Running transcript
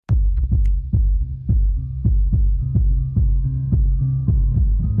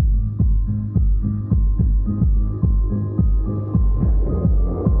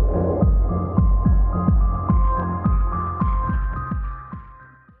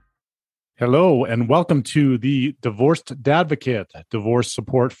Hello, and welcome to the Divorced Dadvocate, divorce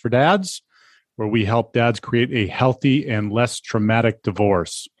support for dads, where we help dads create a healthy and less traumatic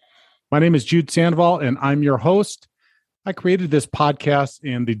divorce. My name is Jude Sandoval, and I'm your host. I created this podcast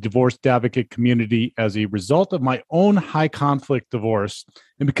in the Divorced Advocate community as a result of my own high-conflict divorce,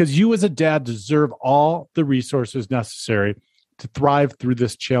 and because you as a dad deserve all the resources necessary to thrive through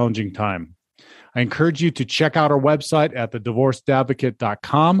this challenging time. I encourage you to check out our website at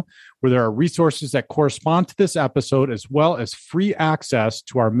thedivorcedadvocate.com, where there are resources that correspond to this episode, as well as free access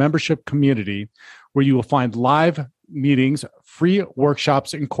to our membership community, where you will find live meetings, free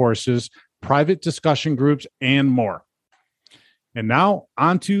workshops and courses, private discussion groups, and more. And now,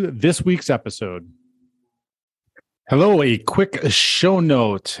 on to this week's episode. Hello, a quick show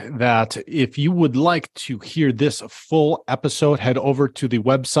note that if you would like to hear this full episode, head over to the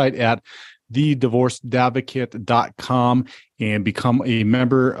website at thedivorcedadvocate.com and become a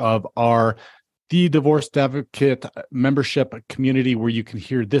member of our The Divorced Advocate membership community, where you can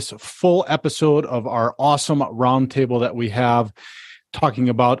hear this full episode of our awesome roundtable that we have talking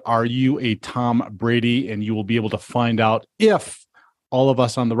about Are You a Tom Brady? And you will be able to find out if all of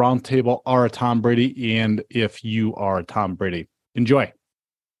us on the roundtable are a Tom Brady and if you are a Tom Brady. Enjoy.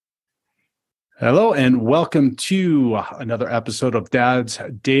 Hello, and welcome to another episode of Dad's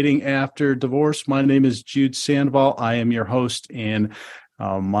Dating After Divorce. My name is Jude Sandoval. I am your host, and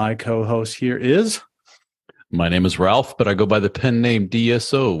my co-host here is... My name is Ralph, but I go by the pen name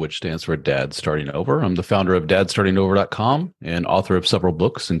DSO, which stands for Dad Starting Over. I'm the founder of dadstartingover.com and author of several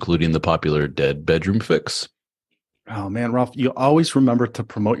books, including the popular Dead Bedroom Fix. Oh, man, Ralph, you always remember to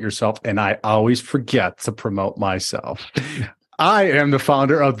promote yourself, and I always forget to promote myself. I am the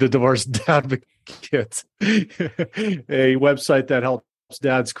founder of the Divorced Advocate, a website that helps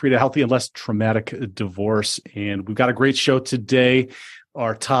dads create a healthy and less traumatic divorce. And we've got a great show today.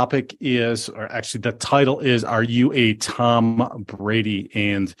 Our topic is, or actually the title is, Are You a Tom Brady?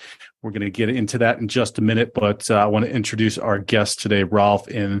 And we're going to get into that in just a minute, but I want to introduce our guest today, Ralph,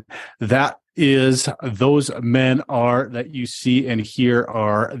 and that is those men are that you see and hear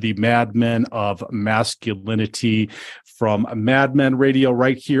are the madmen of masculinity from Mad Men Radio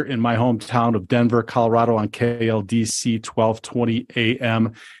right here in my hometown of Denver, Colorado on KLDC 1220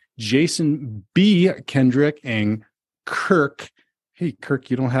 AM. Jason B. Kendrick and Kirk. Hey,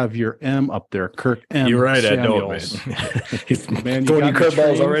 Kirk, you don't have your M up there. Kirk M. You're right. Samuels. I know, man. Man, throwing you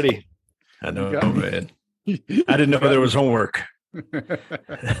curveballs already. I know, man. I didn't know there was homework.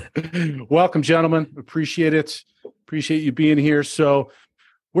 Welcome, gentlemen. Appreciate it. Appreciate you being here. So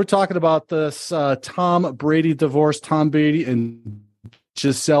we're talking about this Tom Brady divorce, Tom Brady and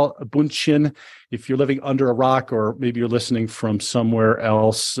Gisele Bündchen. If you're living under a rock, or maybe you're listening from somewhere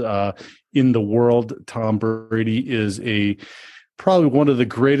else in the world, Tom Brady is probably one of the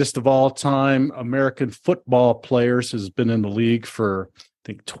greatest of all time American football players. Has been in the league for, I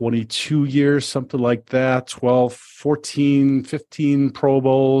think, 22 years, something like that, 12, 14, 15 Pro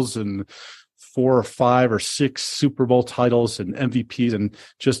Bowls and 4 or 5 or 6 Super Bowl titles and MVPs, and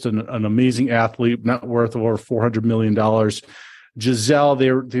just an amazing athlete, net worth of over $400 million. Gisele,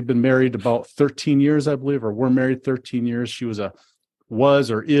 they've been married about 13 years, I believe, or were married 13 years. She was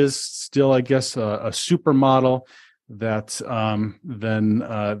or is still, I guess, a supermodel that then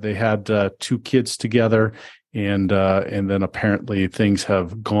they had 2 kids together. And then apparently things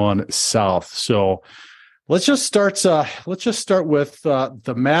have gone south. So let's just start with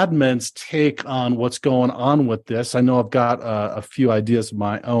the Mad Men's take on what's going on with this. I know I've got a few ideas of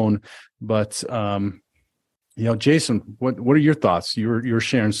my own, but Jason, what are your thoughts? You're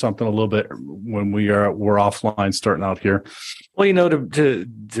sharing something a little bit when we're offline starting out here. Well, to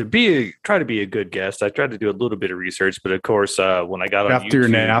try to be a good guest, I tried to do a little bit of research, but of course, when I got on after YouTube, your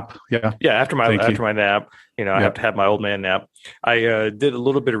nap, after my nap, I have to have my old man nap. I did a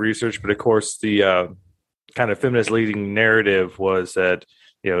little bit of research, but of course, the kind of feminist leading narrative was that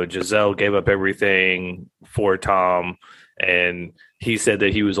Gisele gave up everything for Tom, and he said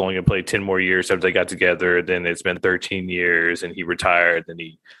that he was only going to play 10 more years after they got together. Then it's been 13 years, and he retired. Then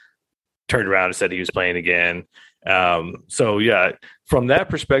he turned around and said he was playing again. So yeah, from that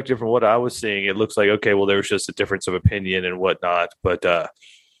perspective, from what I was seeing, it looks like, okay, well, there was just a difference of opinion and whatnot. But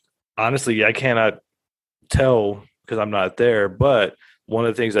honestly, I cannot tell because I'm not there. But one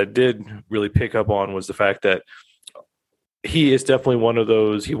of the things I did really pick up on was the fact that he is definitely one of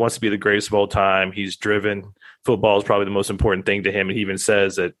those. He wants to be the greatest of all time. He's driven. Football is probably the most important thing to him. And he even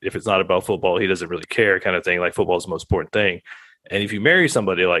says that if it's not about football, he doesn't really care, kind of thing. Like, football is the most important thing. And if you marry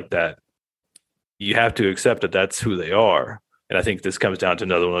somebody like that, you have to accept that that's who they are. And I think this comes down to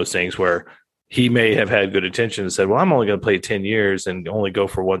another one of those things where he may have had good intentions and said, well, I'm only going to play 10 years and only go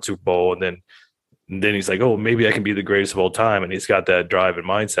for one Super Bowl. And then he's like, oh, maybe I can be the greatest of all time. And he's got that drive and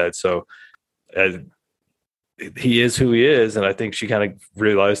mindset. So he is who he is. And I think she kind of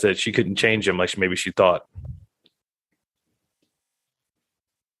realized that she couldn't change him like maybe she thought.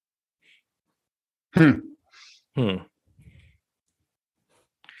 What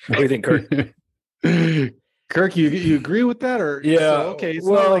do you think, Kirk? Kirk, you agree with that? Or yeah, so, okay.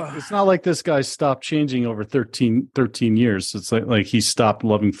 It's not like this guy stopped changing over 13 years. It's like he stopped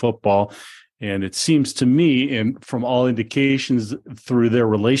loving football. And it seems to me, and from all indications through their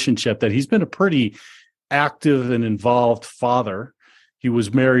relationship, that he's been a pretty active and involved father. He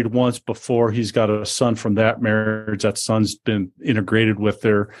was married once before. He's got a son from that marriage. That son's been integrated with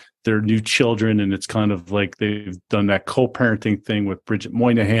their new children, and it's kind of like they've done that co-parenting thing with Bridget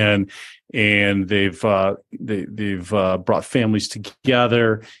Moynihan, and they've brought families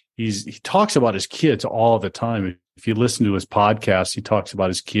together. He talks about his kids all the time. If you listen to his podcast, he talks about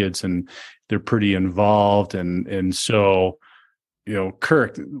his kids, and they're pretty involved. And so,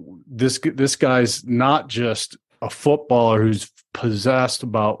 Kirk, this guy's not just a footballer who's possessed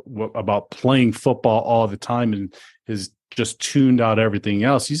about playing football all the time and has just tuned out everything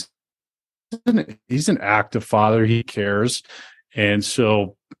else. He's an active father. He cares. And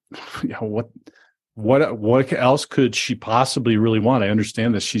so, what else could she possibly really want? I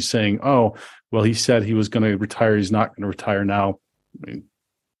understand that she's saying, oh, well, he said he was going to retire. He's not going to retire now.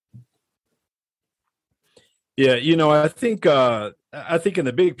 Yeah, I think in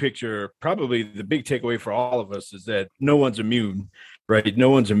the big picture, probably the big takeaway for all of us is that no one's immune, right? No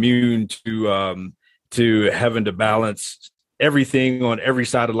one's immune to having to balance everything on every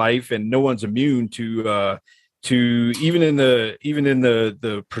side of life, and no one's immune to even in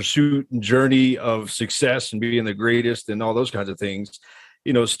the pursuit and journey of success and being the greatest and all those kinds of things.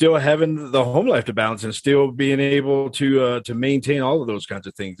 Still having the home life to balance and still being able to maintain all of those kinds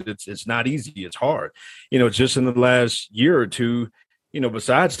of things. It's not easy. It's hard. Just in the last year or two,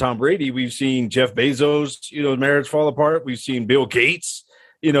 besides Tom Brady, we've seen Jeff Bezos, marriage fall apart. We've seen Bill Gates,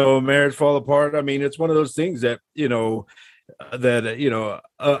 marriage fall apart. I mean, it's one of those things that,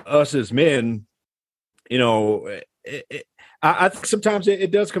 us as men, I think sometimes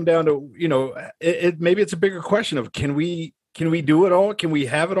it does come down to, maybe it's a bigger question of, can we do it all? Can we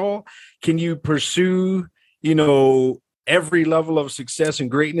have it all? Can you pursue, every level of success and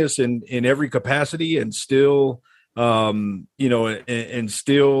greatness in every capacity and still, and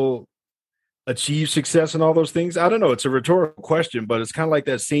still achieve success and all those things? I don't know. It's a rhetorical question, but it's kind of like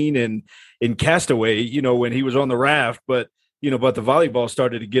that scene in Castaway, when he was on the raft, but the volleyball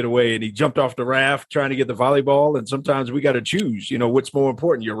started to get away and he jumped off the raft trying to get the volleyball. And sometimes we got to choose, what's more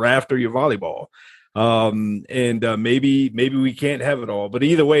important, your raft or your volleyball. Maybe we can't have it all, but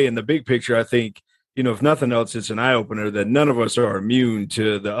either way, in the big picture, I think, if nothing else, it's an eye opener that none of us are immune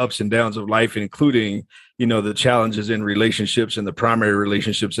to the ups and downs of life, including, the challenges in relationships and the primary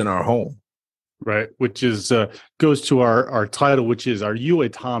relationships in our home. Right. Which is, goes to our title, which is, are you a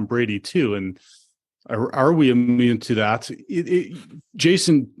Tom Brady too? And are we immune to that?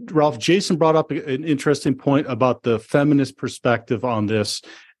 Jason brought up an interesting point about the feminist perspective on this.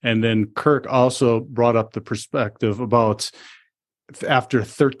 And then Kirk also brought up the perspective about after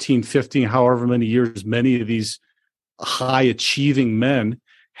 13, 15, however many years, many of these high achieving men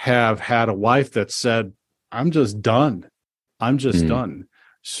have had a wife that said, I'm just done. I'm just done.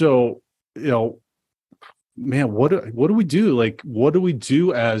 So, man, what do we do? Like, what do we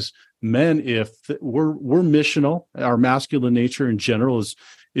do as men if we're missional? Our masculine nature in general is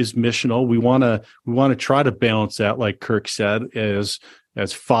missional. We want to try to balance that, like Kirk said, as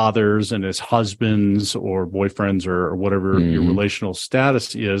fathers and as husbands or boyfriends or whatever your relational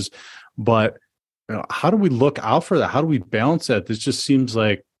status is. But how do we look out for that? How do we balance that?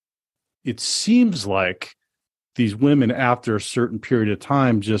 It seems like these women after a certain period of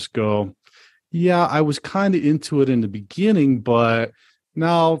time just go, yeah, I was kind of into it in the beginning, but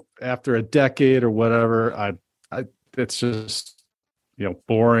now after a decade or whatever, it's just,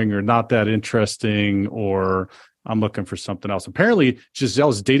 boring or not that interesting, or I'm looking for something else. Apparently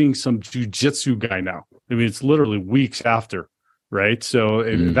Giselle's dating some jiu-jitsu guy now. I mean, it's literally weeks after, right? So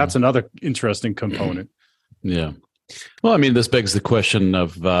that's another interesting component. Yeah. Well, I mean, this begs the question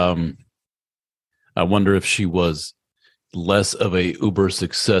of, I wonder if she was less of a uber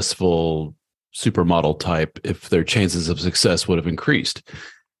successful supermodel type, if their chances of success would have increased.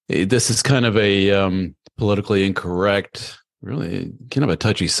 This is kind of a politically incorrect, really kind of a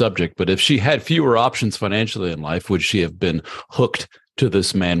touchy subject, but if she had fewer options financially in life, would she have been hooked to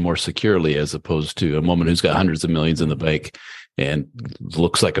this man more securely as opposed to a woman who's got hundreds of millions in the bank and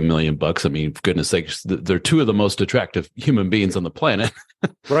looks like $1 million. I mean, for goodness sakes, they're two of the most attractive human beings on the planet.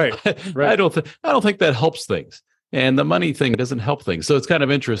 Right. I don't think that helps things. And the money thing doesn't help things. So it's kind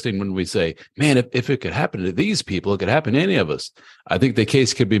of interesting when we say, man, if it could happen to these people, it could happen to any of us. I think the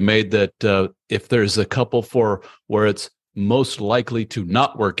case could be made that if there's a couple for where it's most likely to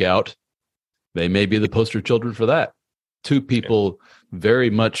not work out, they may be the poster children for that. Two people very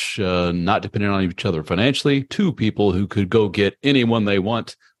much not dependent on each other financially, two people who could go get anyone they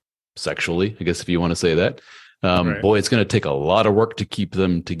want sexually, I guess if you want to say that. Right. Boy, it's going to take a lot of work to keep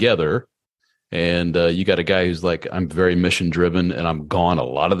them together. And you got a guy who's like, I'm very mission driven and I'm gone a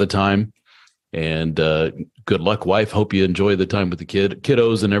lot of the time. And good luck, wife. Hope you enjoy the time with the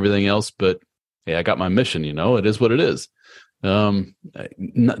kiddos and everything else. But hey, I got my mission, it is what it is. None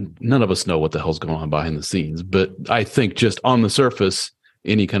of us know what the hell's going on behind the scenes. But I think just on the surface,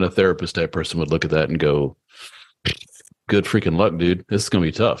 any kind of therapist type person would look at that and go, good freaking luck, dude. This is going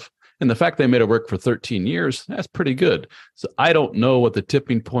to be tough. And the fact they made it work for 13 years, that's pretty good. So I don't know what the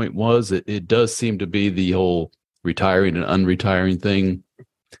tipping point was. It does seem to be the whole retiring and unretiring thing.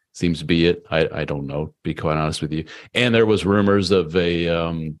 Seems to be it. I don't know, to be quite honest with you. And there was rumors of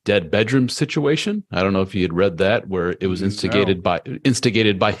a dead bedroom situation. I don't know if you had read that, where it was instigated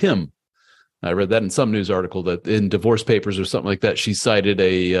by him. I read that in some news article that in divorce papers or something like that, she cited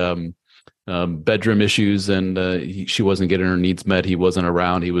a bedroom issues, and she wasn't getting her needs met. He wasn't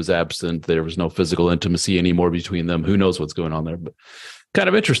around. He was absent. There was no physical intimacy anymore between them. Who knows what's going on there? But kind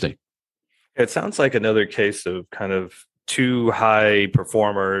of interesting. It sounds like another case of kind of two high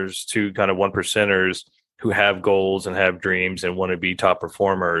performers, two kind of one percenters who have goals and have dreams and want to be top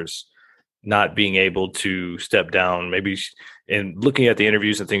performers, not being able to step down. Maybe in looking at the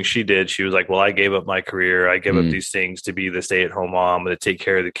interviews and things she did, she was like, well, I gave up my career. I gave up these things to be the stay-at-home mom and to take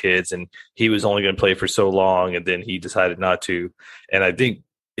care of the kids. And he was only going to play for so long. And then he decided not to. And I think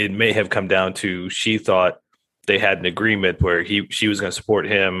it may have come down to, she thought they had an agreement where she was going to support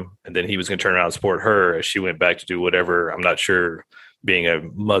him, and then he was going to turn around and support her as she went back to do whatever. I'm not sure, being a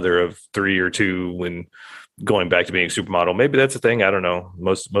mother of 3 or 2 when going back to being a supermodel. Maybe that's a thing. I don't know.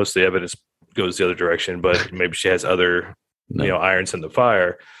 Most of the evidence goes the other direction, but maybe she has other irons in the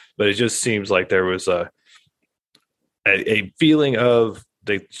fire. But it just seems like there was a feeling of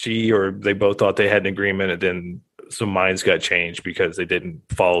she or they both thought they had an agreement, and then some minds got changed because they didn't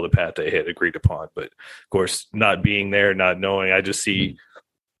follow the path they had agreed upon. But of course, not being there, not knowing, I just see,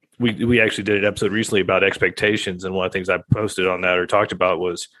 we actually did an episode recently about expectations. And one of the things I posted on that or talked about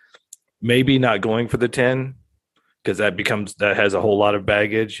was maybe not going for the 10, because that has a whole lot of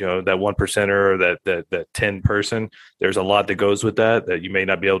baggage, that 1%er or that 10 person, there's a lot that goes with that you may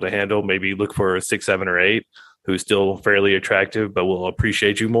not be able to handle. Maybe look for a 6, 7, or 8 who's still fairly attractive, but will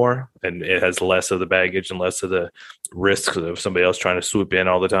appreciate you more. And it has less of the baggage and less of the risks of somebody else trying to swoop in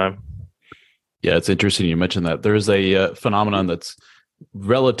all the time. Yeah, it's interesting you mentioned that. There's a phenomenon that's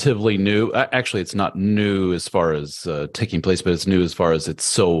relatively new. Actually, it's not new as far as taking place, but it's new as far as it's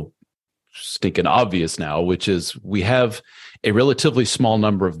so stinking obvious now, which is we have a relatively small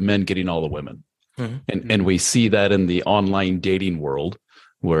number of men getting all the women. And we see that in the online dating world,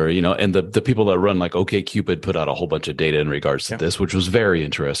 where, and the people that run like OkCupid put out a whole bunch of data in regards to this, which was very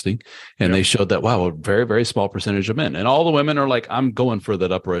interesting. And they showed that, wow, a very, very small percentage of men, and all the women are like, I'm going for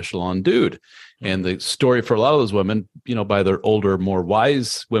that upper echelon dude. And the story for a lot of those women, by their older, more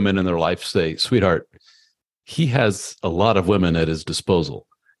wise women in their life, say, sweetheart, he has a lot of women at his disposal.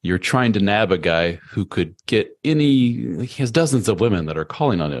 You're trying to nab a guy who could get he has dozens of women that are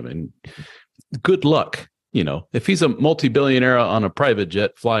calling on him, and good luck. If he's a multi-billionaire on a private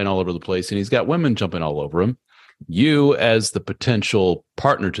jet flying all over the place and he's got women jumping all over him, you as the potential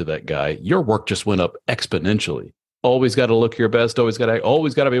partner to that guy, your work just went up exponentially. Always got to look your best. Always got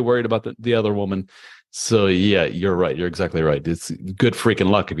to be worried about the other woman. So yeah, you're right. You're exactly right. It's good freaking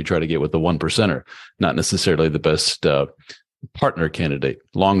luck if you try to get with the 1%er, not necessarily the best partner candidate,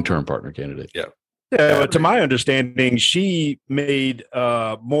 long-term partner candidate. Yeah. But to my understanding, she made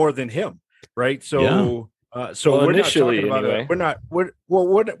more than him. Right. So, so we're initially, not talking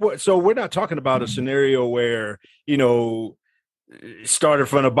about so we're not talking about a scenario where, started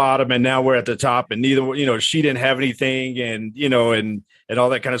from the bottom and now we're at the top, and neither, she didn't have anything, and, and all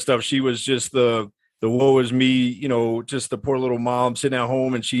that kind of stuff. She was just the woe is me, just the poor little mom sitting at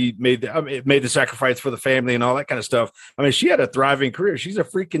home, and she made the sacrifice for the family and all that kind of stuff. I mean, she had a thriving career. She's a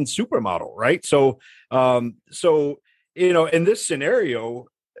freaking supermodel. Right. So, in this scenario,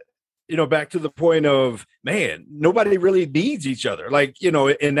 back to the point of, man, nobody really needs each other. Like, in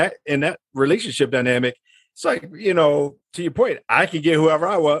that relationship dynamic, It's like, to your point, I can get whoever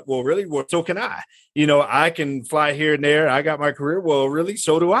I want. Well, really? Well, so can I. I can fly here and there. I got my career. Well, really?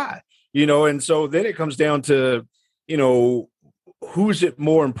 So do I. And so then it comes down to, who's it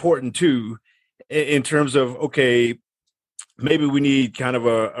more important to in terms of, okay, maybe we need kind of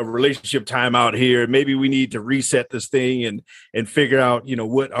a relationship timeout here. Maybe we need to reset this thing and figure out,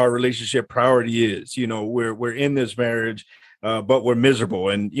 what our relationship priority is. We're in this marriage, but we're miserable.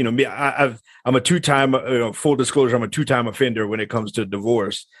 And, me, I'm a two-time, full disclosure, I'm a two-time offender when it comes to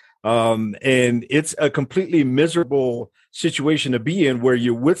divorce. And it's a completely miserable situation to be in where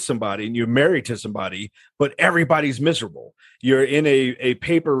you're with somebody and you're married to somebody, but everybody's miserable. You're in a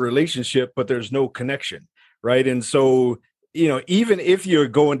paper relationship, but there's no connection. Right. And so, even if you're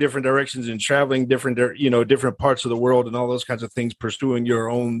going different directions and traveling different parts of the world and all those kinds of things, pursuing your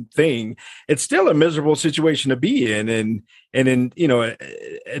own thing, it's still a miserable situation to be in. And then,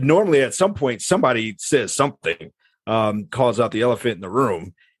 normally at some point, somebody says something, calls out the elephant in the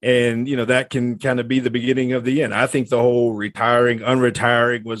room. And, that can kind of be the beginning of the end. I think the whole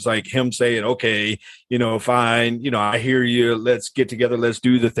unretiring was like him saying, okay, fine, I hear you. Let's get together. Let's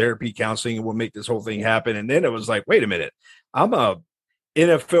do the therapy counseling and we'll make this whole thing happen. And then it was like, wait a minute, I'm a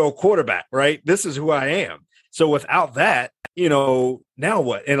NFL quarterback, right? This is who I am. So without that, now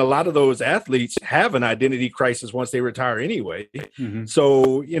what? And a lot of those athletes have an identity crisis once they retire anyway. Mm-hmm.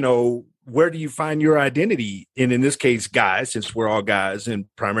 So, where do you find your identity? And in this case, guys, since we're all guys and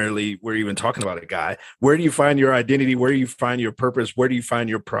primarily we're even talking about a guy, where do you find your identity? Where do you find your purpose? Where do you find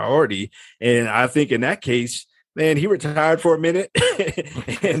your priority? And I think in that case, man, he retired for a minute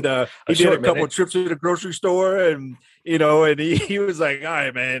and he did a couple of trips to the grocery store and, and he was like, all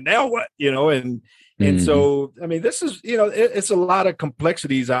right, man, now what? And so, I mean, this is, it's a lot of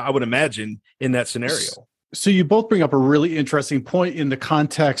complexities, I would imagine, in that scenario. So you both bring up a really interesting point in the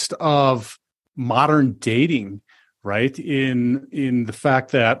context of modern dating, right? In the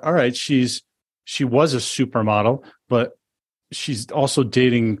fact that, all right, she was a supermodel, but she's also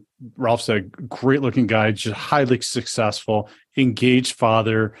dating, Ralph said, a great looking guy, just highly successful, engaged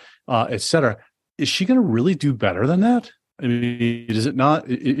father, et cetera. Is she going to really do better than that? I mean, is it not?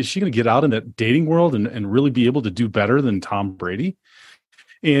 Is she going to get out in that dating world and really be able to do better than Tom Brady?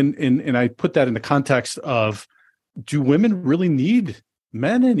 And I put that in the context of, do women really need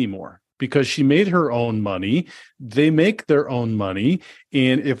men anymore? Because she made her own money, they make their own money,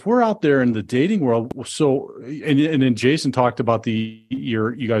 and if we're out there in the dating world, and then Jason talked about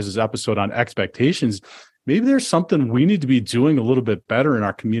you guys' episode on expectations. Maybe there's something we need to be doing a little bit better in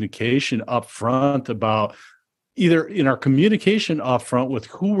our communication up front about either in our communication up front with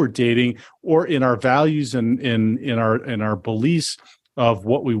who we're dating or in our values and in our beliefs of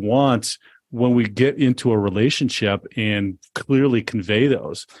what we want when we get into a relationship and clearly convey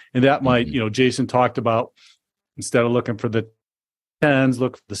those. And that might, Jason talked about, instead of looking for the 10s,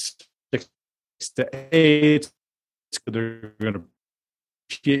 look for the 6 to 8. They're going to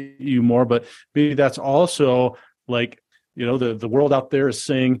appreciate you more. But maybe that's also like, the world out there is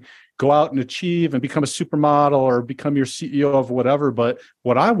saying, go out and achieve and become a supermodel or become your CEO of whatever. But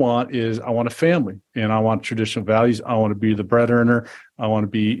what I want is I want a family and I want traditional values. I want to be the bread earner. I want to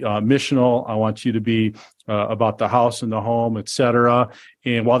be missional. I want you to be about the house and the home, et cetera.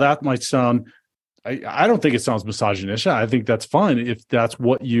 And while that might sound, I don't think it sounds misogynistic. I think that's fine if that's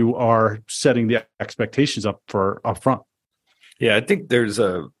what you are setting the expectations up for up front. Yeah, I think there's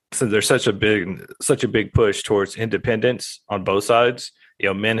such a big push towards independence on both sides.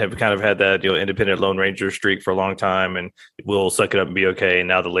 Men have kind of had that, independent Lone Ranger streak for a long time and we'll suck it up and be okay. And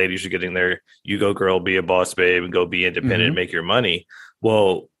now the ladies are getting their, you go girl, be a boss babe and go be independent and make your money.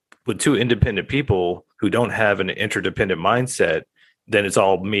 Well, with two independent people who don't have an interdependent mindset, then it's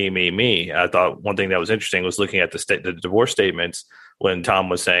all me, me, me. I thought one thing that was interesting was looking at the divorce statements when Tom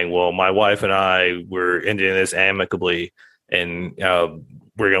was saying, well, my wife and I were ending this amicably and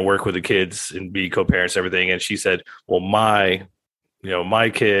we're going to work with the kids and be co-parents and everything. And she said, well, my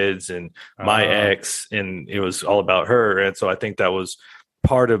kids and my ex, and it was all about her. And so I think that was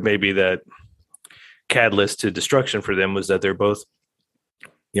part of maybe that catalyst to destruction for them was that they're both,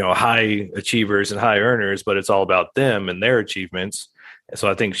 high achievers and high earners, but it's all about them and their achievements. And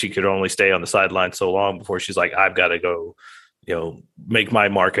so I think she could only stay on the sideline so long before she's like, I've got to go, make my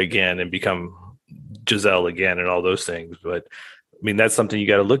mark again and become Giselle again and all those things. But I mean, that's something you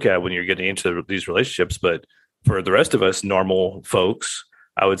got to look at when you're getting into these relationships. But for the rest of us normal folks,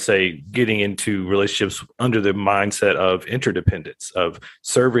 I would say getting into relationships under the mindset of interdependence, of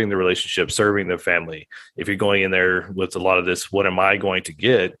serving the relationship, serving the family. If you're going in there with a lot of this, what am I going to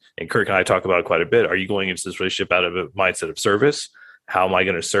get? And Kirk and I talk about it quite a bit. Are you going into this relationship out of a mindset of service? how am I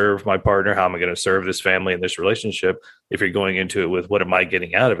going to serve my partner? How am I going to serve this family and this relationship? If you're going into it with what am I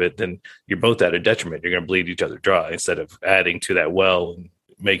getting out of it, then you're both at a detriment. You're going to bleed each other dry instead of adding to that well and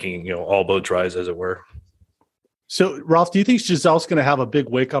making, all boats rise, as it were. So, Ralph, do you think Giselle's going to have a big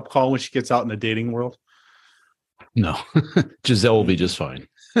wake up call when she gets out in the dating world? No, Giselle will be just fine.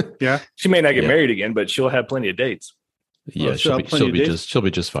 Yeah, she may not get married again, but she'll have plenty of dates. Yeah, she'll be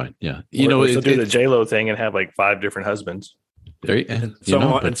just fine. Yeah, she'll do the J-Lo thing and have like 5 different husbands. There, and some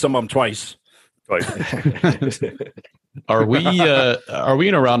of them twice. Are we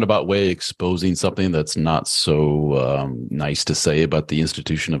in a roundabout way exposing something that's not so nice to say about the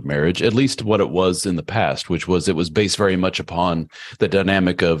institution of marriage? At least what it was in the past, which was it was based very much upon the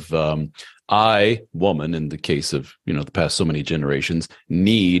dynamic of I, woman, in the case of the past so many generations,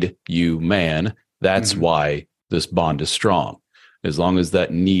 need you, man. That's why this bond is strong. As long as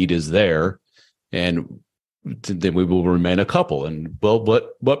that need is there, and then we will remain a couple. And well,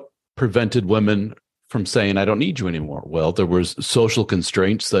 what prevented women from saying I don't need you anymore? Well, there was social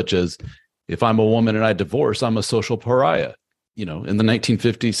constraints such as if I'm a woman and I divorce, I'm a social pariah. In the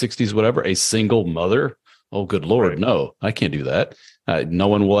 1950s, 60s, whatever, a single mother. Oh, good Lord, no, I can't do that. No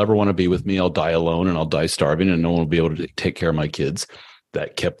one will ever want to be with me. I'll die alone and I'll die starving, and no one will be able to take care of my kids.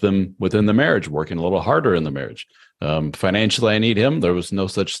 That kept them within the marriage, working a little harder in the marriage. Financially, I need him. There was no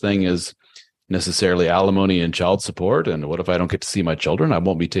such thing as necessarily alimony and child support. And what if I don't get to see my children? I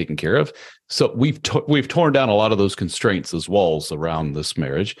won't be taken care of. So we've torn down a lot of those constraints, those walls around this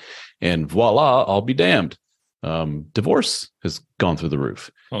marriage, and voila, I'll be damned. Divorce has gone through the roof,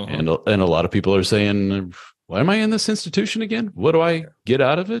 and a lot of people are saying, "Why am I in this institution again? What do I get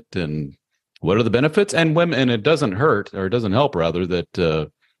out of it? And what are the benefits?" And women, and it doesn't hurt, or it doesn't help, rather,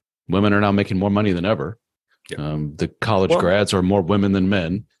 that women are now making more money than ever. The college grads are more women than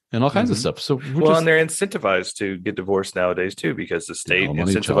men, and all kinds of stuff. So, and they're incentivized to get divorced nowadays too, because the state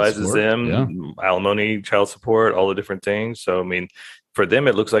incentivizes them, alimony, child support, all the different things. So, I mean, for them,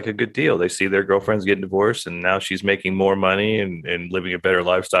 it looks like a good deal. They see their girlfriends getting divorced, and now she's making more money and living a better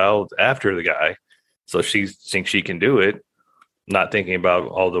lifestyle after the guy. So she thinks she can do it, not thinking about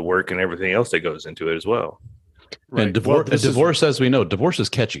all the work and everything else that goes into it as well. Right. And divorce, as we know, divorce is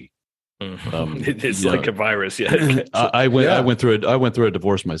catchy. It's like a virus. Yeah. I went through a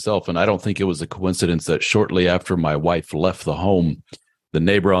divorce myself, and I don't think it was a coincidence that shortly after my wife left the home, the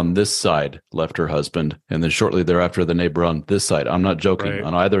neighbor on this side left her husband, and then shortly thereafter, the neighbor on this side, I'm not joking,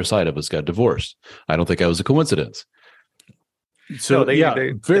 on either side of us got divorced. I don't think that was a coincidence. So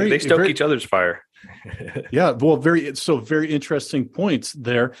they stoke each other's fire. Yeah, well, very interesting points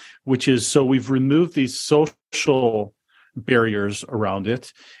there, which is, so we've removed these social barriers around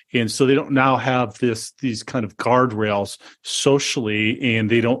it, and so they don't now have these kind of guardrails socially, and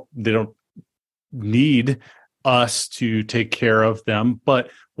they don't need us to take care of them.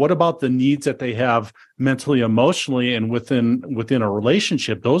 But what about the needs that they have mentally, emotionally, and within a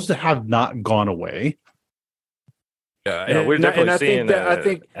relationship? Those that have not gone away. Yeah, we're definitely seeing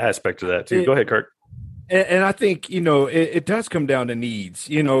that aspect of that too. Go ahead, Kirk. And I think, it does come down to needs.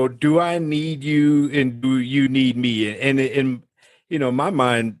 Do I need you, and do you need me? And in my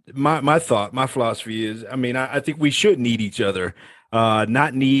mind, my thought, my philosophy is, I think we should need each other,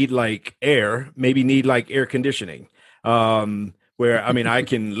 not need like air, maybe need like air conditioning, where, I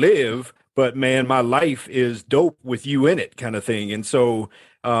can live, but man, my life is dope with you in it, kind of thing. And so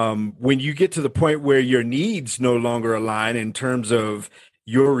when you get to the point where your needs no longer align in terms of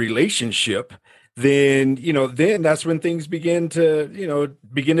your relationship, then that's when things begin to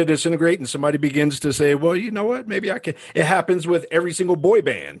disintegrate, and somebody begins to say, well, you know what, maybe I can. It happens with every single boy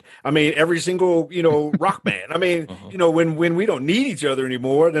band. Every single rock band. When we don't need each other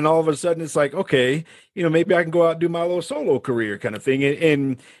anymore, then all of a sudden it's like, okay, maybe I can go out and do my little solo career kind of thing.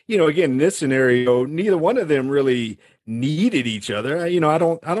 And again, in this scenario, neither one of them really needed each other. I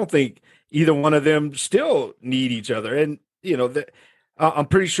don't think either one of them still need each other. And I'm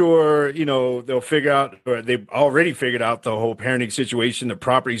pretty sure, they'll figure out, or they've already figured out, the whole parenting situation, the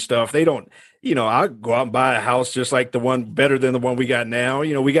property stuff. They don't, I'll go out and buy a house just like the one, better than the one we got now.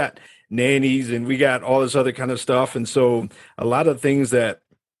 We got nannies and we got all this other kind of stuff. And so a lot of things that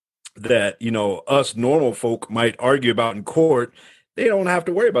us normal folk might argue about in court, they don't have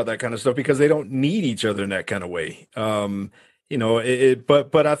to worry about that kind of stuff because they don't need each other in that kind of way. But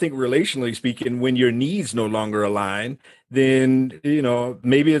I think relationally speaking, when your needs no longer align, then,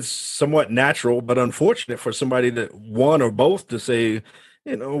 maybe it's somewhat natural, but unfortunate for somebody that one or both to say,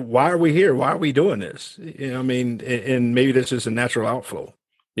 why are we here? Why are we doing this? And maybe this is a natural outflow.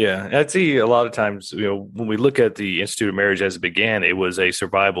 Yeah. I'd see a lot of times, when we look at the Institute of Marriage as it began, it was a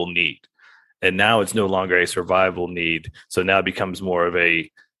survival need. and now it's no longer a survival need. So now it becomes more of a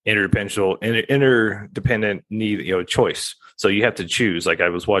interdependent need, choice. So you have to choose. Like I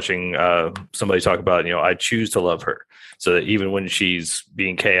was watching somebody talk about, I choose to love her. So that even when she's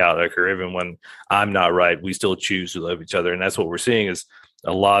being chaotic or even when I'm not right, we still choose to love each other. And that's what we're seeing is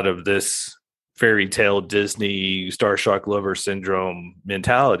a lot of this fairy tale Disney Starstruck lover syndrome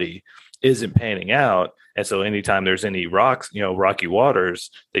mentality isn't panning out. And so anytime there's any rocky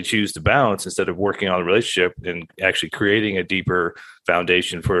waters, they choose to bounce instead of working on a relationship and actually creating a deeper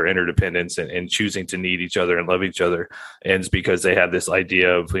foundation for interdependence and choosing to need each other and love each other. And it's because they have this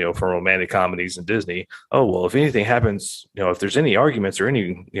idea of, from romantic comedies and Disney, oh, well, if anything happens, if there's any arguments or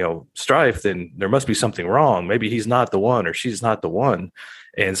any, strife, then there must be something wrong. Maybe he's not the one or she's not the one.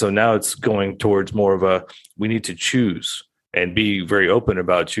 And so now it's going towards more of we need to choose and be very open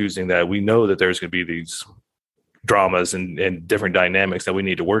about choosing that. We know that there's going to be these dramas and different dynamics that we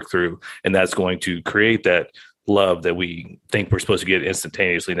need to work through. And that's going to create that love that we think we're supposed to get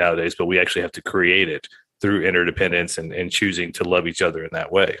instantaneously nowadays, but we actually have to create it through interdependence and choosing to love each other in that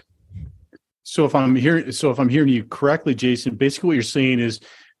way. So if I'm hearing you correctly, Jason, basically what you're saying is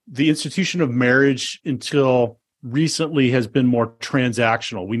the institution of marriage until recently has been more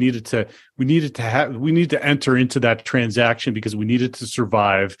transactional. We needed to enter into that transaction because we needed to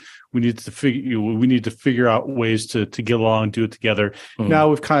survive. We need to figure out ways to get along and do it together. Mm-hmm. Now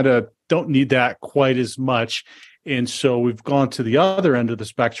we've kind of don't need that quite as much. And so we've gone to the other end of the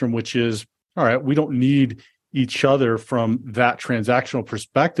spectrum, which is, all right, we don't need each other from that transactional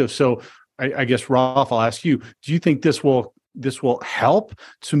perspective. So I guess, Rolf, I'll ask you, do you think this will help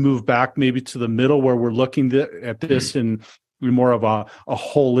to move back maybe to the middle where we're looking at this in more of a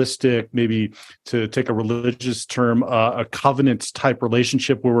holistic, maybe to take a religious term, a covenant type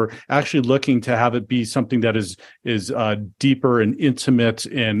relationship where we're actually looking to have it be something that is deeper and intimate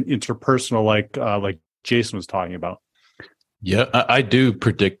and interpersonal, like Jason was talking about? Yeah, I do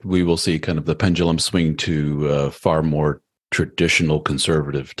predict we will see kind of the pendulum swing to far more traditional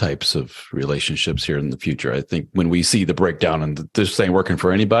conservative types of relationships here in the future. I think when we see the breakdown and this ain't working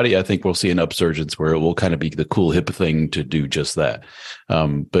for anybody, I think we'll see an upsurgence where it will kind of be the cool hip thing to do just that.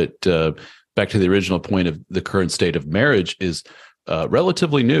 But back to the original point of the current state of marriage is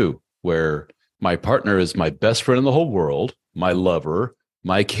relatively new, where my partner is my best friend in the whole world, my lover,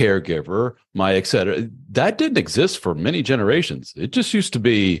 my caregiver, my et cetera. That didn't exist for many generations. It just used to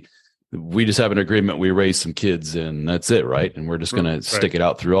be, we just have an agreement, we raise some kids, and that's it, right? And we're just going to stick it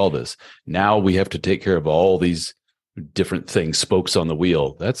out through all this. Now we have to take care of all these different things, spokes on the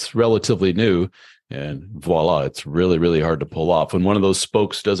wheel. That's relatively new. And voila, it's really, really hard to pull off. When one of those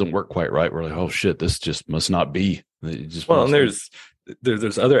spokes doesn't work quite right, we're like, oh shit, this just must not be. And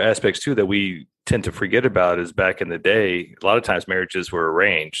there's other aspects too that we tend to forget about. Is back in the day, a lot of times marriages were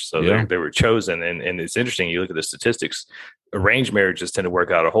arranged, so they were chosen. And it's interesting, you look at the statistics, arranged marriages tend to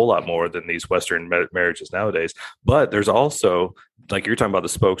work out a whole lot more than these Western marriages nowadays. But there's also, like you're talking about the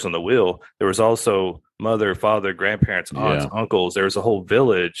spokes on the wheel, there was also mother, father, grandparents, aunts, uncles. There was a whole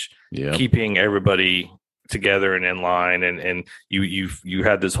village keeping everybody together and in line. And you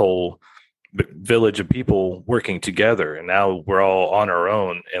had this whole village of people working together, and now we're all on our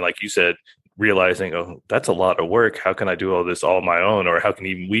own. And like you said, realizing, oh, that's a lot of work. How can I do all this all on my own? Or how can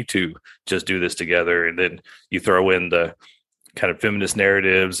even we two just do this together? And then you throw in the kind of feminist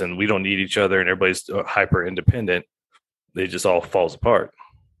narratives and we don't need each other and everybody's hyper independent. It just all falls apart.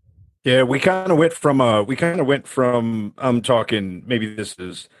 Yeah, we kind of went from I'm talking, maybe this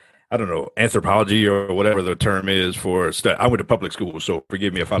is, I don't know, anthropology or whatever the term is for I went to public school, so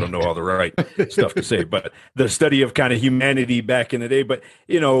forgive me if I don't know all the right stuff to say, but the study of kind of humanity back in the day. But,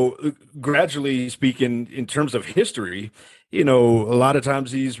 gradually speaking, in terms of history, a lot of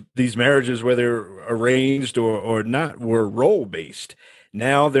times these marriages, whether arranged or not, were role based.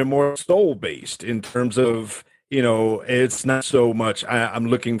 Now they're more soul based in terms of, it's not so much I'm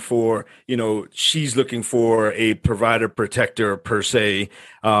looking for, she's looking for a provider, protector per se.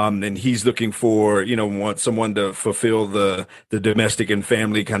 And he's looking for, want someone to fulfill the domestic and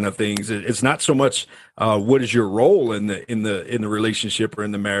family kind of things. It's not so much what is your role in the relationship or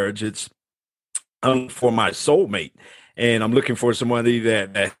in the marriage. It's for my soulmate. And I'm looking for somebody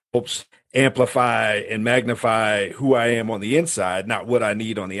that helps amplify and magnify who I am on the inside, not what I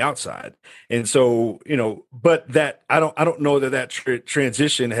need on the outside. And so, but that I don't know that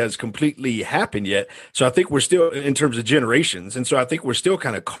transition has completely happened yet. So I think we're still in terms of generations. And so I think we're still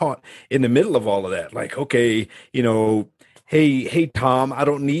kind of caught in the middle of all of that. Like, okay, hey, Tom, I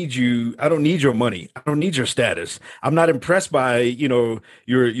don't need you. I don't need your money. I don't need your status. I'm not impressed by, your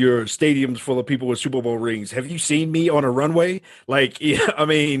stadiums full of people with Super Bowl rings. Have you seen me on a runway? Like, yeah, I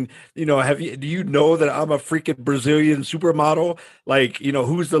mean, do you know that I'm a freaking Brazilian supermodel? Like,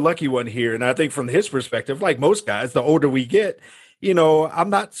 who's the lucky one here? And I think from his perspective, like most guys, the older we get,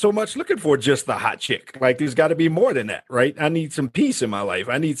 I'm not so much looking for just the hot chick. Like there's got to be more than that, right? I need some peace in my life.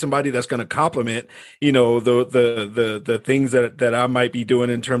 I need somebody that's going to complement, the things that I might be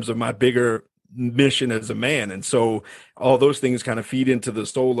doing in terms of my bigger mission as a man. And so all those things kind of feed into the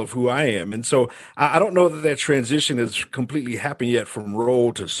soul of who I am. And so I don't know that transition has completely happened yet from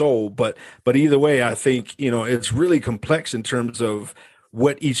role to soul, but either way, I think, it's really complex in terms of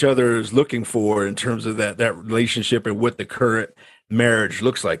what each other is looking for in terms of that relationship and what the current marriage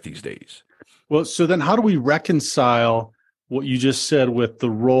looks like these days. Well, so then how do we reconcile what you just said with the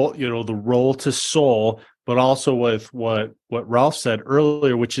role to soul, but also with what Ralph said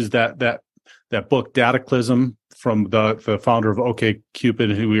earlier, which is that book Dataclysm from the founder of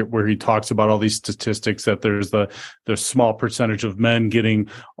OkCupid, where he talks about all these statistics that there's the small percentage of men getting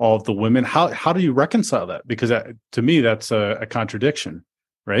all of the women. How do you reconcile that? Because to me, that's a contradiction,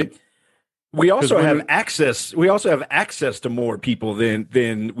 right? We also have access. We also have access to more people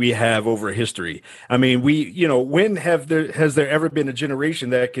than we have over history. I mean, when has there ever been a generation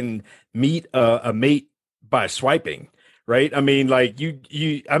that can meet a mate by swiping? Right. I mean, like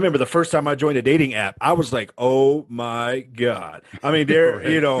I remember the first time I joined a dating app, I was like, oh my God. I mean,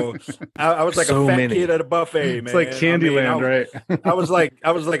 I was like a fat kid at a buffet, man. It's like Candyland, right? I was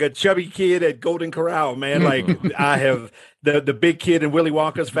like a chubby kid at Golden Corral, man. Like I have the big kid in Willy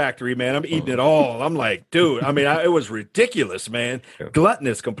Wonka's factory, man. I'm eating it all. I'm like, dude, I mean, it was ridiculous, man.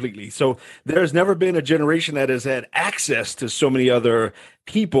 Gluttonous completely. So there's never been a generation that has had access to so many other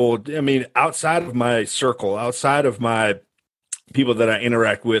people. I mean, outside of my circle, outside of my people that I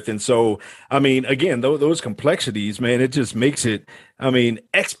interact with. And so, I mean, again, those complexities, man, it just makes it, I mean,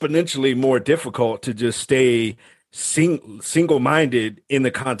 exponentially more difficult to just stay single-minded in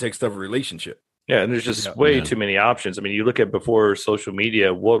the context of a relationship. Yeah, and there's just way too many options. I mean, you look at before social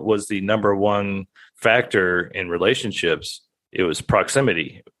media, what was the number one factor in relationships? It was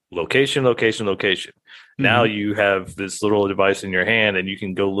proximity, location. Mm-hmm. Now you have this little device in your hand and you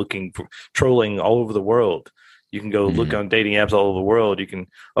can go looking for trolling all over the world. You can go look on dating apps all over the world. You can,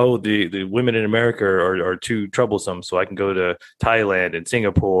 the women in America are too troublesome, so I can go to Thailand and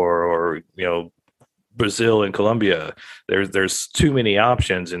Singapore or, Brazil and Colombia. There's too many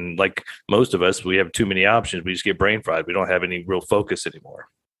options, and like most of us, we have too many options. We just get brain fried. We don't have any real focus anymore.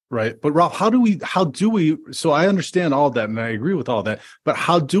 Right. But Ralph, how do we, so I understand all that and I agree with all that, but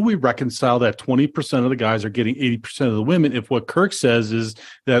how do we reconcile that 20% of the guys are getting 80% of the women if what Kirk says is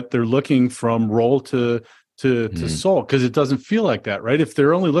that they're looking from role to soul? Because it doesn't feel like that, right? If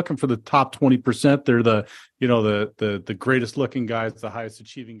they're only looking for the top 20%, they're the greatest looking guys, the highest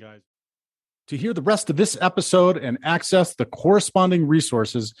achieving guys. To hear the rest of this episode and access the corresponding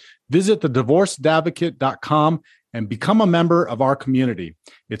resources, visit thedivorcedadvocate.com and become a member of our community.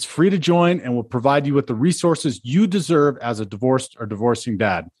 It's free to join and will provide you with the resources you deserve as a divorced or divorcing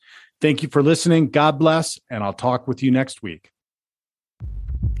dad. Thank you for listening. God bless, and I'll talk with you next week.